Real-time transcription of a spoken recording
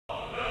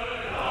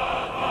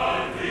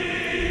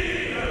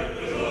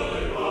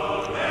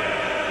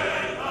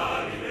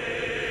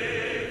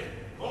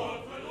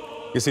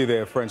You see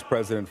there French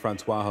President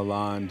Francois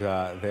Hollande.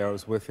 There I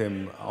was with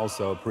him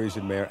also,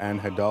 Parisian Mayor Anne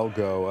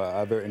Hidalgo,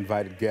 other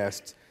invited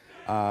guests.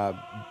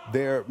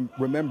 They're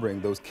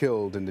remembering those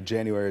killed in the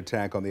January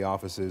attack on the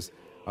offices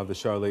of the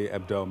Charlie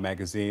Hebdo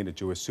magazine, a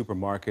Jewish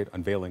supermarket,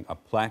 unveiling a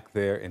plaque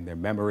there in their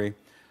memory.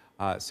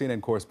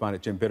 CNN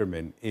correspondent Jim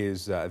Bittermann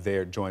is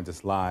there, joins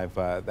us live.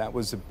 That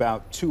was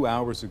about 2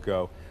 hours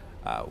ago.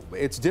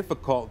 It's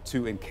difficult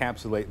to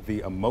encapsulate the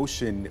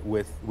emotion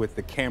with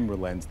the camera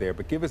lens there,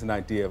 but give us an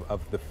idea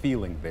of the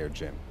feeling there,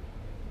 Jim.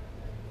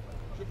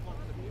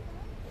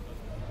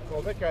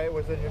 Well, Vic, it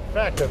was in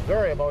fact a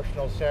very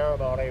emotional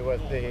ceremony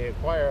with the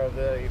choir of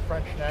the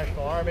French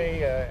National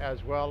Army,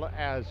 as well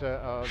as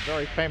a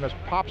very famous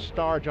pop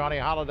star, Johnny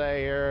Hallyday,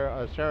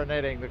 here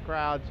serenading the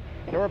crowds.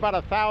 There were about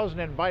 1,000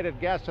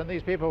 invited guests, and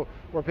these people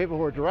who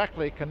were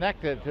directly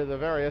connected to the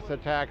various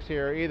attacks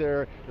here,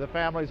 either the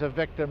families of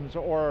victims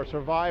or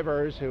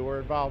survivors who were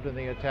involved in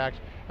the attacks.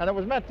 And it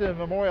was meant to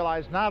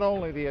memorialize not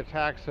only the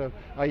attacks of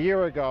a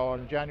year ago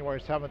on January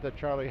 7th at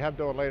Charlie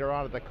Hebdo and later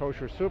on at the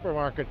kosher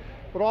supermarket,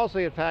 but also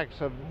the attacks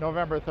of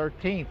November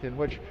 13th, in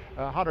which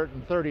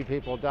 130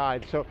 people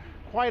died. So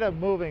quite a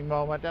moving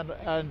moment.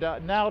 And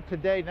now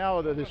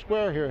the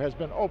square here has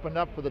been opened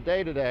up for the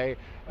day today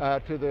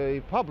to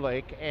the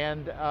public,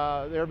 and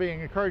they're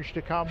being encouraged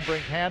to come,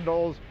 bring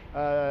candles,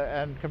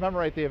 and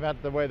commemorate the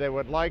event the way they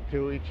would like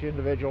to, each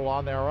individual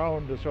on their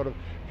own, to sort of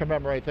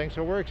commemorate things.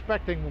 So we're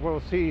expecting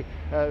we'll see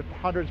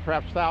hundreds,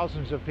 perhaps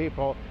thousands of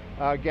people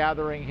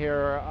gathering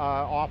here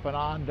off and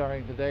on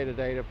during the day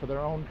today for their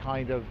own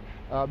kind of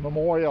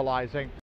memorializing.